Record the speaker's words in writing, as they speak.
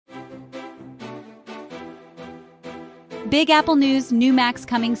Big Apple news, new Macs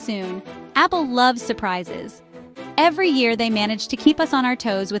coming soon. Apple loves surprises. Every year they manage to keep us on our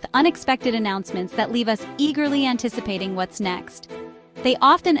toes with unexpected announcements that leave us eagerly anticipating what's next. They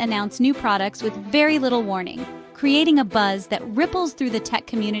often announce new products with very little warning, creating a buzz that ripples through the tech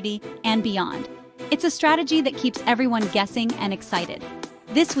community and beyond. It's a strategy that keeps everyone guessing and excited.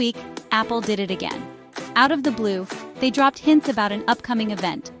 This week, Apple did it again. Out of the blue, they dropped hints about an upcoming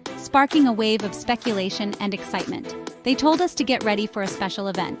event, sparking a wave of speculation and excitement. They told us to get ready for a special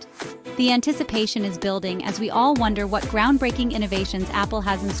event. The anticipation is building as we all wonder what groundbreaking innovations Apple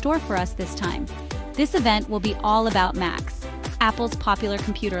has in store for us this time. This event will be all about Macs, Apple's popular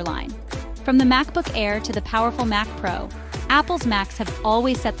computer line. From the MacBook Air to the powerful Mac Pro, Apple's Macs have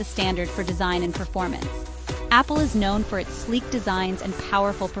always set the standard for design and performance. Apple is known for its sleek designs and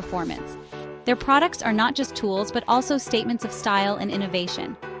powerful performance. Their products are not just tools but also statements of style and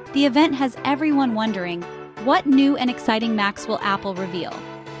innovation. The event has everyone wondering, what new and exciting Macs will Apple reveal?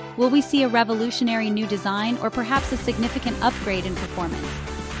 Will we see a revolutionary new design or perhaps a significant upgrade in performance?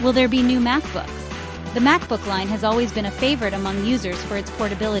 Will there be new MacBooks? The MacBook line has always been a favorite among users for its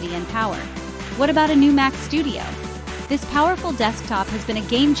portability and power. What about a new Mac Studio? This powerful desktop has been a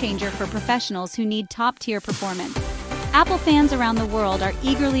game-changer for professionals who need top-tier performance. Apple fans around the world are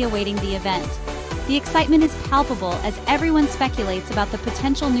eagerly awaiting the event. The excitement is palpable as everyone speculates about the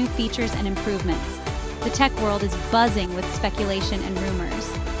potential new features and improvements. The tech world is buzzing with speculation and rumors.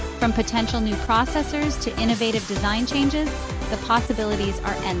 From potential new processors to innovative design changes, the possibilities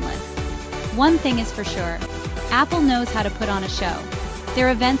are endless. One thing is for sure, Apple knows how to put on a show.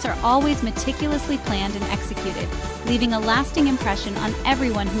 Their events are always meticulously planned and executed, leaving a lasting impression on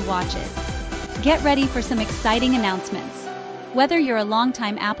everyone who watches. Get ready for some exciting announcements. Whether you're a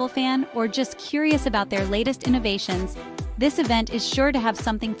longtime Apple fan or just curious about their latest innovations, this event is sure to have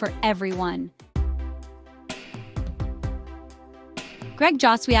something for everyone. Greg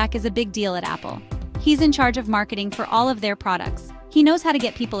Joswiak is a big deal at Apple. He's in charge of marketing for all of their products. He knows how to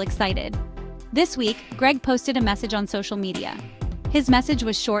get people excited. This week, Greg posted a message on social media. His message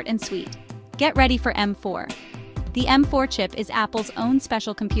was short and sweet. Get ready for M4. The M4 chip is Apple's own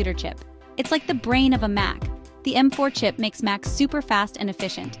special computer chip. It's like the brain of a Mac. The M4 chip makes Macs super fast and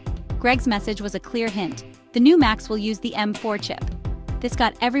efficient. Greg's message was a clear hint. The new Macs will use the M4 chip. This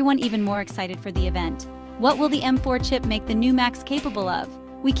got everyone even more excited for the event. What will the M4 chip make the new Macs capable of?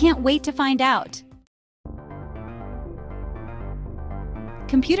 We can't wait to find out.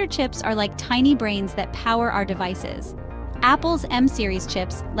 Computer chips are like tiny brains that power our devices. Apple's M-series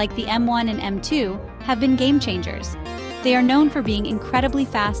chips, like the M1 and M2, have been game changers. They are known for being incredibly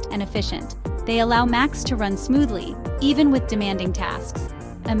fast and efficient. They allow Macs to run smoothly, even with demanding tasks.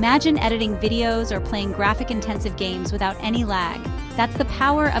 Imagine editing videos or playing graphic-intensive games without any lag. That's the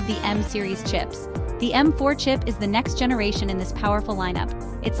power of the M-series chips. The M4 chip is the next generation in this powerful lineup.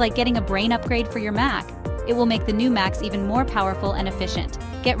 It's like getting a brain upgrade for your Mac. It will make the new Macs even more powerful and efficient.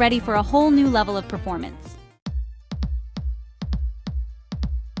 Get ready for a whole new level of performance.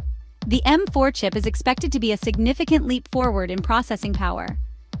 The M4 chip is expected to be a significant leap forward in processing power.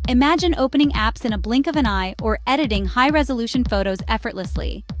 Imagine opening apps in a blink of an eye or editing high-resolution photos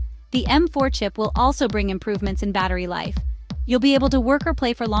effortlessly. The M4 chip will also bring improvements in battery life. You'll be able to work or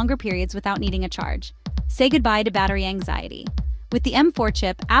play for longer periods without needing a charge. Say goodbye to battery anxiety. With the M4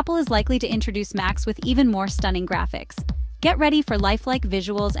 chip, Apple is likely to introduce Macs with even more stunning graphics. Get ready for lifelike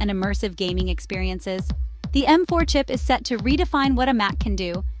visuals and immersive gaming experiences. The M4 chip is set to redefine what a Mac can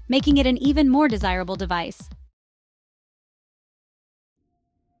do, making it an even more desirable device.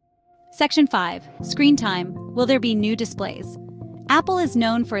 Section 5. Screen time. Will there be new displays? Apple is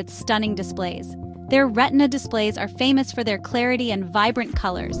known for its stunning displays. Their Retina displays are famous for their clarity and vibrant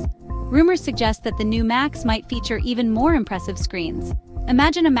colors. Rumors suggest that the new Macs might feature even more impressive screens.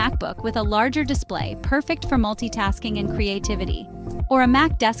 Imagine a MacBook with a larger display, perfect for multitasking and creativity. Or a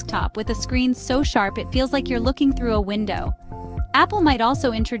Mac desktop with a screen so sharp it feels like you're looking through a window. Apple might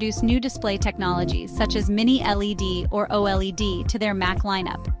also introduce new display technologies such as Mini LED or OLED to their Mac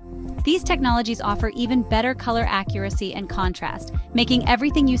lineup. These technologies offer even better color accuracy and contrast, making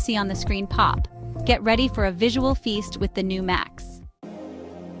everything you see on the screen pop. Get ready for a visual feast with the new Macs.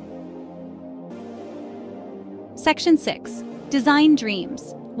 Section 6. Design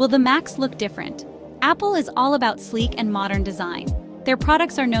dreams. Will the Macs look different? Apple is all about sleek and modern design. Their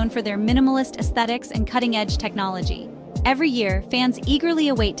products are known for their minimalist aesthetics and cutting-edge technology. Every year, fans eagerly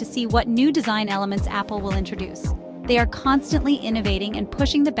await to see what new design elements Apple will introduce. They are constantly innovating and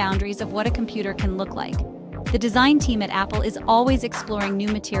pushing the boundaries of what a computer can look like. The design team at Apple is always exploring new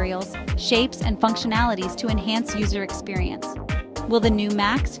materials, shapes, and functionalities to enhance user experience. Will the new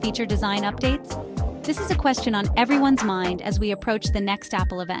Macs feature design updates? This is a question on everyone's mind as we approach the next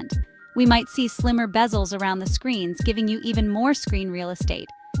Apple event. We might see slimmer bezels around the screens, giving you even more screen real estate.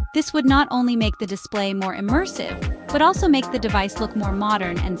 This would not only make the display more immersive, but also make the device look more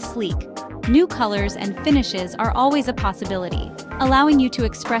modern and sleek. New colors and finishes are always a possibility, allowing you to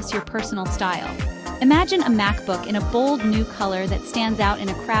express your personal style. Imagine a MacBook in a bold new color that stands out in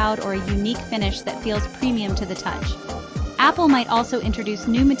a crowd, or a unique finish that feels premium to the touch. Apple might also introduce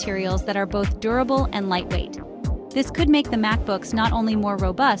new materials that are both durable and lightweight. This could make the MacBooks not only more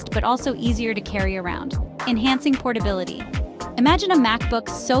robust but also easier to carry around, enhancing portability. Imagine a MacBook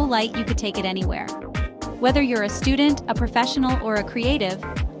so light you could take it anywhere. Whether you're a student, a professional, or a creative,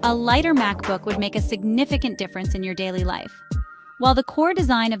 a lighter MacBook would make a significant difference in your daily life. While the core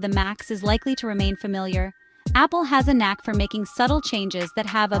design of the Macs is likely to remain familiar, Apple has a knack for making subtle changes that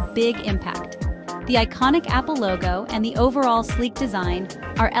have a big impact. The iconic Apple logo and the overall sleek design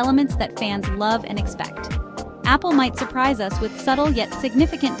are elements that fans love and expect. Apple might surprise us with subtle yet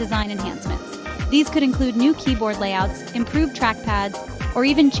significant design enhancements. These could include new keyboard layouts, improved trackpads, or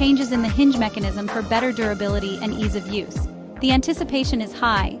even changes in the hinge mechanism for better durability and ease of use. The anticipation is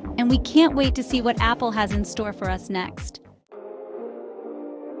high, and we can't wait to see what Apple has in store for us next.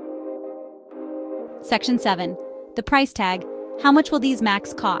 Section 7. The price tag. How much will these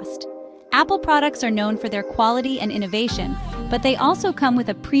Macs cost? Apple products are known for their quality and innovation, but they also come with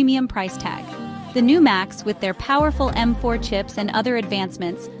a premium price tag. The new Macs, with their powerful M4 chips and other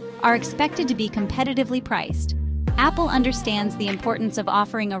advancements, are expected to be competitively priced. Apple understands the importance of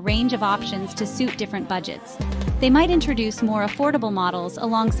offering a range of options to suit different budgets. They might introduce more affordable models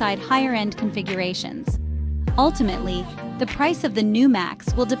alongside higher-end configurations. Ultimately, the price of the new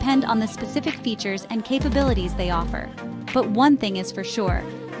Macs will depend on the specific features and capabilities they offer. But one thing is for sure,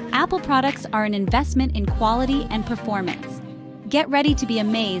 Apple products are an investment in quality and performance. Get ready to be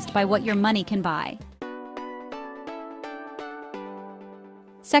amazed by what your money can buy.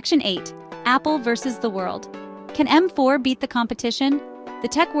 Section 8. Apple versus the world. Can M4 beat the competition? The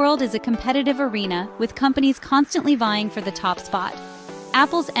tech world is a competitive arena, with companies constantly vying for the top spot.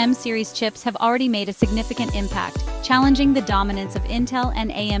 Apple's M-series chips have already made a significant impact, challenging the dominance of Intel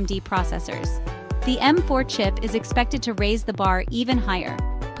and AMD processors. The M4 chip is expected to raise the bar even higher,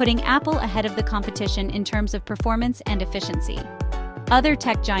 putting Apple ahead of the competition in terms of performance and efficiency. Other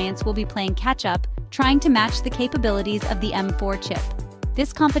tech giants will be playing catch-up, trying to match the capabilities of the M4 chip.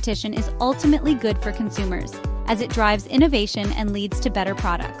 This competition is ultimately good for consumers, as it drives innovation and leads to better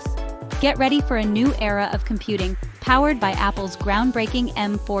products. Get ready for a new era of computing, powered by Apple's groundbreaking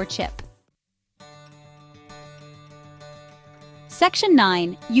M4 chip. Section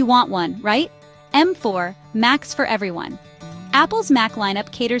 9. You want one, right? M4, Macs for everyone. Apple's Mac lineup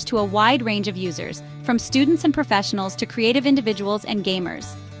caters to a wide range of users, from students and professionals to creative individuals and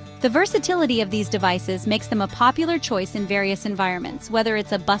gamers. The versatility of these devices makes them a popular choice in various environments, whether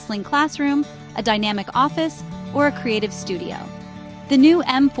it's a bustling classroom, a dynamic office, or a creative studio. The new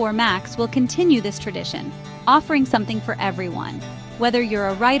M4 Macs will continue this tradition, offering something for everyone. Whether you're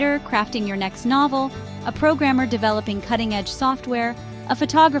a writer crafting your next novel, a programmer developing cutting-edge software, a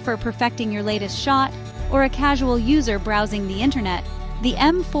photographer perfecting your latest shot, or a casual user browsing the internet, the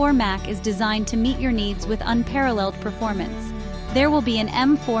M4 Mac is designed to meet your needs with unparalleled performance. There will be an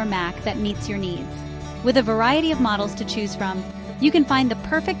M4 Mac that meets your needs. With a variety of models to choose from, you can find the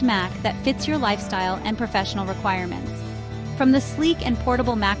perfect Mac that fits your lifestyle and professional requirements. From the sleek and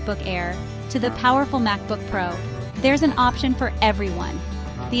portable MacBook Air to the powerful MacBook Pro, there's an option for everyone.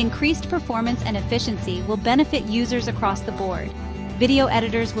 The increased performance and efficiency will benefit users across the board. Video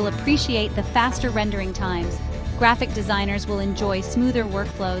editors will appreciate the faster rendering times, graphic designers will enjoy smoother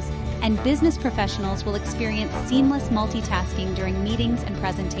workflows, and business professionals will experience seamless multitasking during meetings and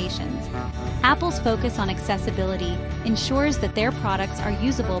presentations. Apple's focus on accessibility ensures that their products are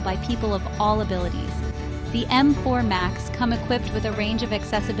usable by people of all abilities. The M4 Macs come equipped with a range of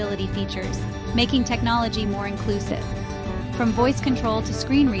accessibility features, making technology more inclusive. From voice control to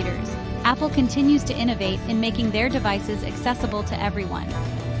screen readers, Apple continues to innovate in making their devices accessible to everyone.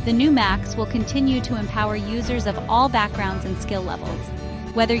 The new Macs will continue to empower users of all backgrounds and skill levels.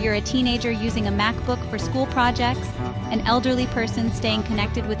 Whether you're a teenager using a MacBook for school projects, an elderly person staying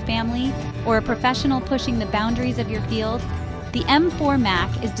connected with family, or a professional pushing the boundaries of your field, the M4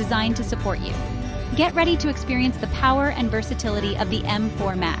 Mac is designed to support you. Get ready to experience the power and versatility of the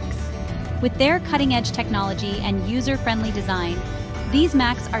M4 Macs. With their cutting-edge technology and user-friendly design, these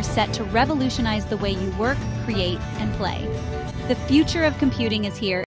Macs are set to revolutionize the way you work, create, and play. The future of computing is here,